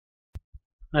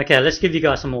Okay, let's give you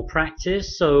guys some more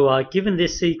practice. So given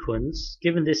this sequence,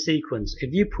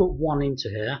 if you put 1 into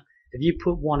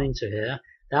here,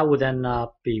 that will then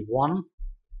be 1,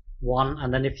 1,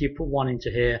 and then if you put 1 into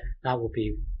here, that will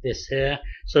be this here.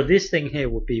 So this thing here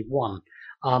would be 1.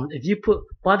 If you put,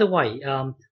 by the way,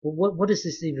 what does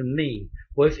this even mean?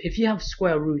 Well, if you have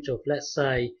square root of, let's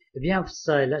say,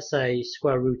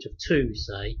 square root of 2,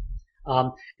 say,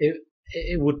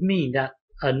 it would mean that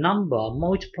a number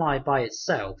multiplied by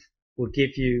itself will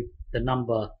give you the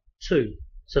number 2.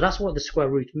 So that's what the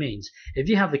square root means. If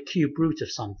you have the cube root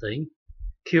of something,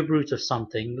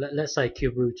 let's say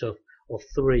cube root of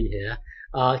 3 here,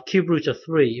 cube root of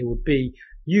 3, it would be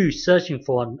you searching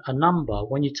for a number.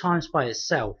 When you times by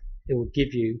itself, it will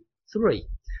give you 3.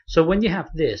 So when you have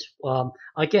this,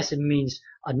 I guess it means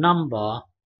a number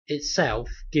itself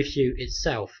gives you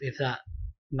itself, if that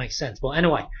makes sense. But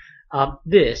anyway,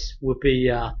 this would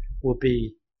be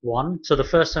 1. So the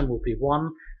first term would be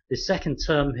 1. The second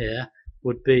term here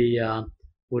would be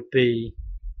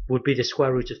the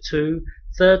square root of 2.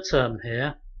 Third term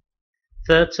here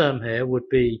would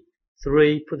be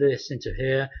 3. Put this into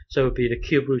here, so it would be the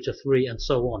cube root of 3, and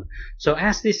so on. So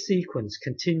as this sequence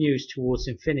continues towards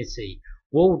infinity,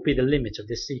 what would be the limit of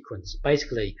this sequence?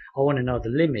 Basically, I want to know the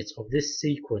limit of this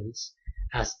sequence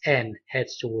as n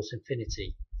heads towards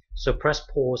infinity. So press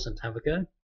pause and have a go.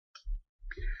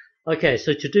 Okay,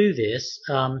 so to do this,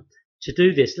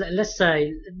 let's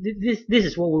say this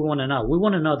is what we want to know. We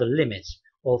want to know the limit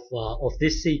of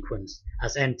this sequence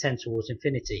as n tends towards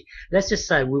infinity. Let's just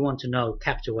say we want to know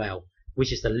capital L,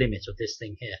 which is the limit of this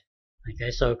thing here.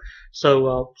 Okay, so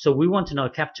we want to know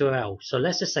capital L. So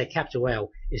let's just say capital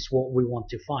L is what we want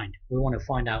to find. We want to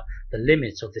find out the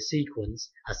limits of the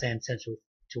sequence as n tends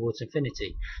towards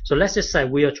infinity. So let's just say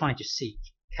we are trying to seek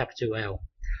capital L.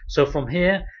 So from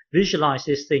here, visualize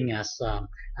this thing as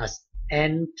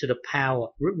n to the power.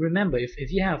 Remember,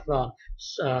 if you have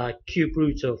cube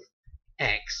root of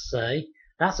x, say,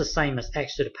 that's the same as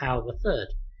x to the power of a third.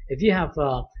 If you have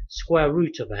square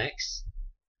root of x,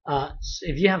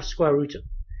 if you have square root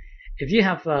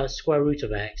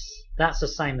of x, that's the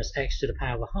same as x to the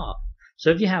power of a half. So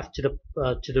if you have to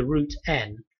the root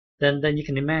n, then you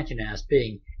can imagine it as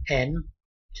being n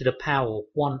to the power of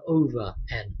 1 over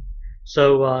n.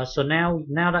 So now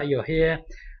that you're here,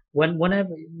 when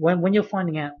you're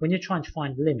trying to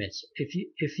find limits,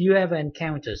 if you ever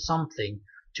encounter something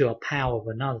to a power of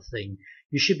another thing,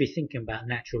 you should be thinking about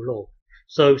natural log.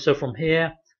 So from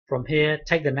here,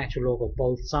 take the natural log of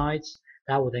both sides.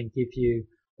 That will then give you,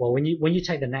 well, when you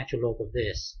take the natural log of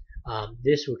this,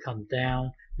 this will come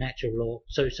down, natural log.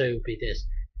 So it will be this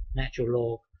natural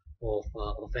log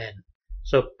of n.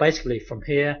 So basically from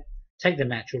here, take the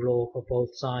natural log of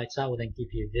both sides. That will then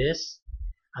give you this,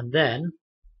 and then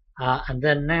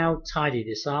now tidy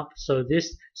this up. So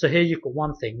here you've got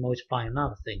one thing multiplying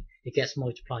another thing. It gets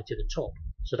multiplied to the top.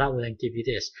 So that will then give you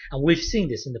this. And we've seen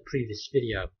this in the previous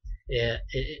video.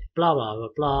 Blah blah blah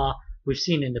blah. We've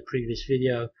seen in the previous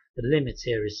video the limit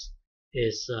here is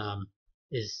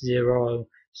 0.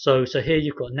 So here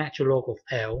you've got natural log of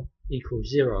L equals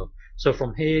 0. So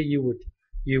from here you would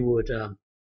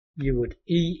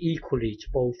e equally to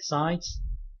both sides,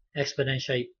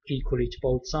 exponentiate equally to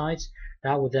both sides.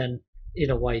 That would then,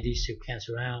 in a way, these two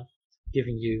cancel out,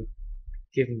 giving you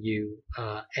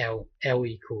L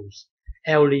equals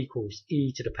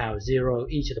e to the power 0.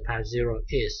 E to the power 0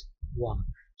 is 1.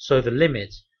 So the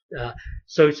limit,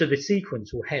 so the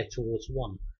sequence will head towards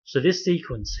 1. So this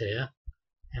sequence here,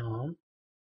 hang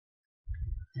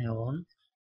on,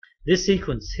 this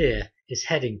sequence here is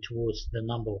heading towards the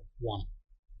number 1.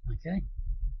 Okay.